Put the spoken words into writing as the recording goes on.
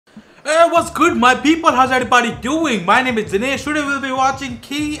Hey, what's good, my people? How's everybody doing? My name is Dinesh. Today we'll be watching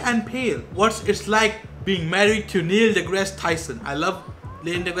Key&Peele. What's it's like being married to Neil deGrasse Tyson. I love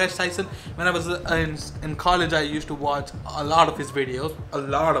Neil deGrasse Tyson. When I was in college, I used to watch a lot of his videos.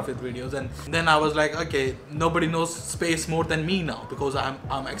 And then I was like, okay, nobody knows space more than me now because I'm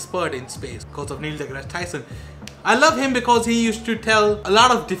expert in space because of Neil deGrasse Tyson. I love him because he used to tell a lot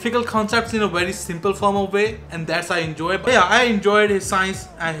of difficult concepts in a very simple form of way, and that's I enjoy. But yeah, I enjoyed his science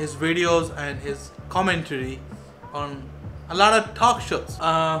and his videos and his commentary on a lot of talk shows.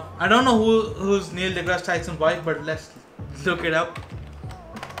 I don't know who's Neil deGrasse Tyson's wife, but let's look it up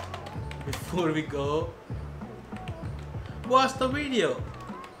before we go. Watch the video.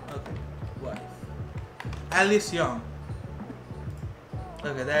 Okay, wife. Alice Young.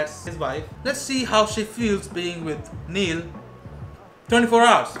 Okay, that's his wife. Let's see how she feels being with Neil. 24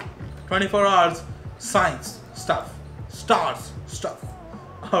 hours. 24 hours science stuff. Stars stuff.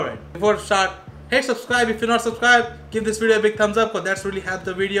 Alright, before we start, hit subscribe if you're not subscribed. Give this video a big thumbs up because that's really helped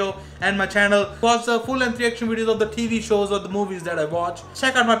the video and my channel. Watch the full length reaction videos of the TV shows or the movies that I watch.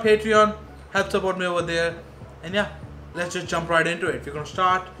 Check out my Patreon. Help support me over there. And yeah, let's just jump right into it. We're gonna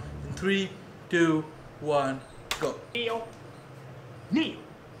start in 3, 2, 1, go. Neil.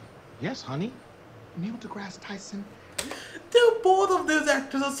 Yes, honey. Neil deGrasse Tyson. Dude, both of these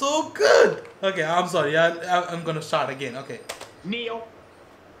actors are so good. Okay, I'm sorry. I'm gonna start again. Okay. Neil.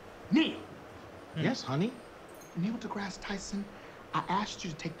 Yes, honey. Neil deGrasse Tyson, I asked you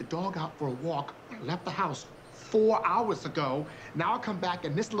to take the dog out for a walk. I left the house 4 hours ago. Now I come back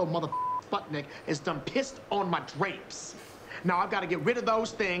and this little mother Sputnik is done pissed on my drapes. Now I've got to get rid of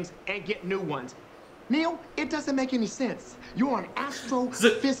those things and get new ones. Neil, it doesn't make any sense. You're an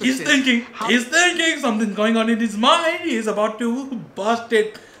astrophysicist. He's thinking something's going on in his mind. He's about to bust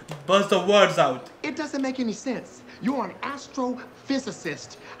the words out. It doesn't make any sense. You're an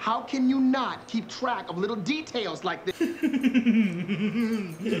astrophysicist. How can you not keep track of little details like this?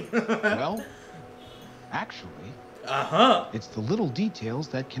 Well, actually, it's the little details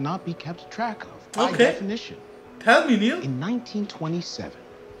that cannot be kept track of by definition. Tell me, Neil. In 1927,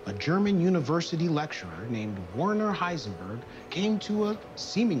 a German university lecturer named Werner Heisenberg came to a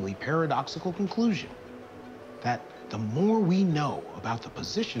seemingly paradoxical conclusion that the more we know about the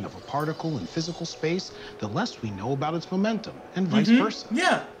position of a particle in physical space, the less we know about its momentum, and vice versa.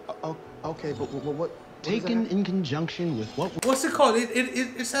 Yeah. Okay, but what Taken in conjunction with what's it called?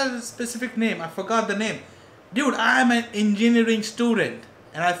 It has a specific name. I forgot the name. Dude, I'm an engineering student,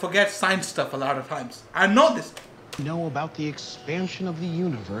 and I forget science stuff a lot of times. I know this. Know about the expansion of the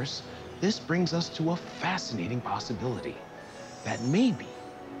universe, this brings us to a fascinating possibility that maybe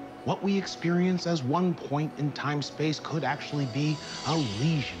what we experience as one point in time-space could actually be a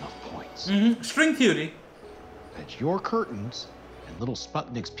legion of points. String theory. That your curtains and little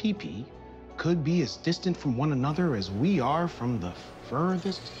Sputnik's pee-pee could be as distant from one another as we are from the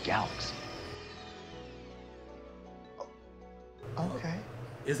furthest galaxy. Okay.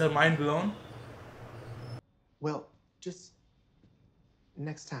 Is her mind blown? Well, just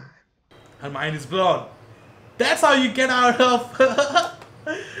next time. Her mind is blown. That's how you get out of.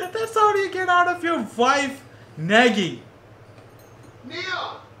 That's how you get out of your wife nagging.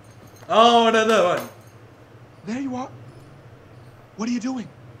 Neil! Oh, another one. There you are. What are you doing?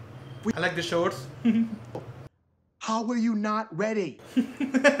 I like the shorts. How were you not ready?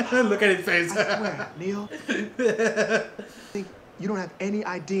 Look at his face. I swear, Neil. I think you don't have any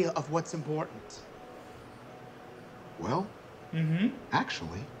idea of what's important. Well,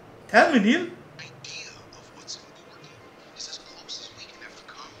 actually, Tell me, Neil. idea of what's important is as close as we can ever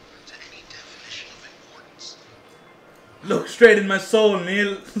come to any definition of importance. Look straight in my soul,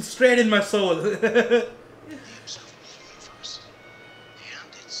 Neil. Straight in my soul. The observable universe,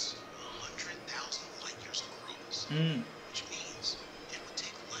 and it's 100,000 light years across, which means it would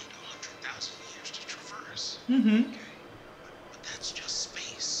take light 100,000 years to traverse. Okay, but that's just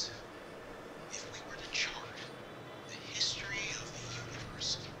space. If we were to chart the history of the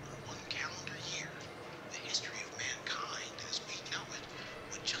universe in one calendar year, the history of mankind as we know it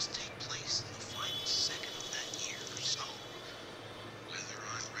would just take place in the final second of that year. So, whether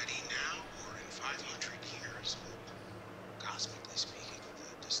I'm ready now or in 500 years, cosmically speaking,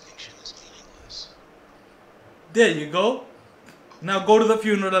 the distinction is meaningless. There you go. Now go to the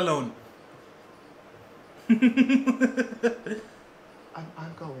funeral alone.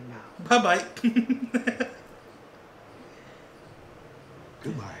 I'm going now. Bye-bye.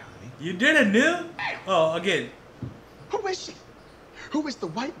 Goodbye, honey. You did it, Neil. Oh, again. Who is she? Who is the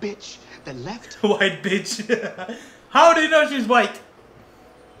white bitch that left? White bitch. How do you know she's white?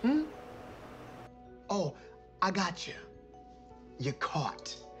 Oh, I got you. You're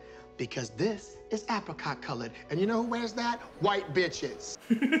caught. Because this is apricot colored. And you know who wears that? White bitches.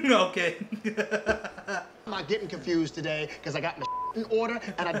 Okay. I'm not getting confused today because I got my in order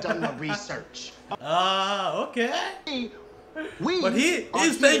and I've done my research. Ah, okay. But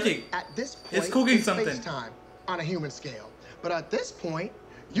he's thinking. At this point, it's cooking it's something. FaceTime on a human scale. But at this point,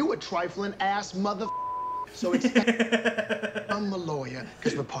 you a trifling ass mother. So expect I'm a lawyer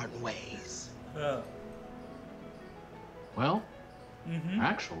because we're parting ways. Well,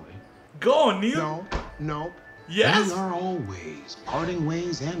 actually. Go on, Neil. No. Yes. We are always parting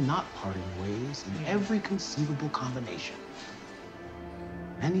ways and not parting ways in every conceivable combination.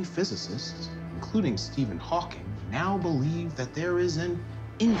 Many physicists, including Stephen Hawking, now believe that there is an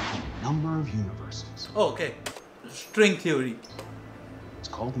infinite number of universes. Oh, okay. String theory. It's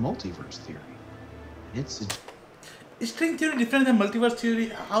called multiverse theory. It's Is string theory different than multiverse theory?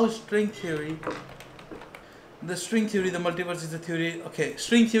 How is string theory? The string theory, the multiverse is the theory. Okay,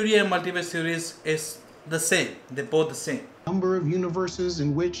 string theory and multiverse theory is the same. They're both the same. number of universes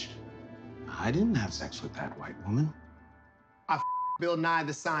in which I didn't have sex with that white woman. I Bill Nye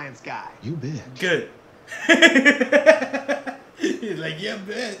the Science Guy. You bitch. Good. He's like, yeah,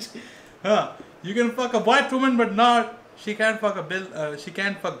 bitch. Huh? You can fuck a white woman, but not. She can't fuck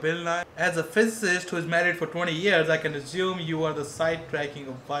Bill Nye. As a physicist who is married for 20 years, I can assume you are the sidetracking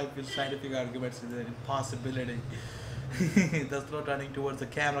of 5 scientific arguments is an impossibility. The slow turning towards the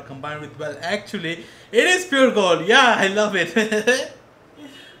camera combined with, well, actually, it is pure gold. Yeah, I love it.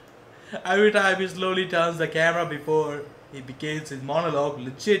 Every time he slowly turns the camera before he begins his monologue,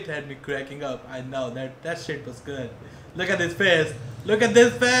 legit had me cracking up. I know that shit was good. Look at this face. Look at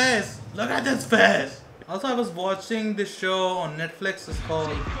this face. Look at this face. Also, I was watching this show on Netflix.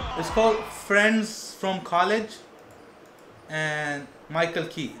 It's called Friends from College, and Michael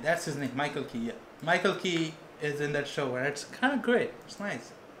Key. That's his name, Michael Key. Yeah, Michael Key is in that show, and it's kind of great. It's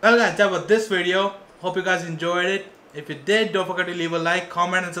nice. Well, guys, that was this video. Hope you guys enjoyed it. If you did, don't forget to leave a like,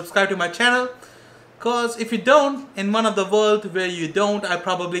 comment, and subscribe to my channel. Cause if you don't, in one of the world where you don't, I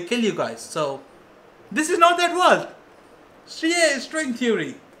probably kill you guys. So this is not that world. Yeah, string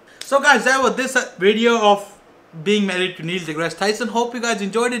theory. So guys, that was this video of being married to Neil deGrasse Tyson. Hope you guys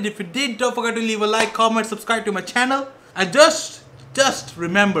enjoyed it. If you did, don't forget to leave a like, comment, subscribe to my channel. And just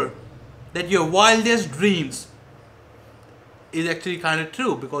remember that your wildest dreams is actually kind of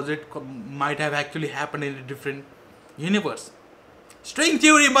true, because it might have actually happened in a different universe. String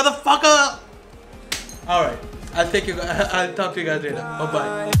theory, motherfucker! Alright, I'll talk to you guys later.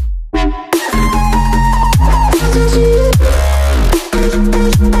 Bye bye.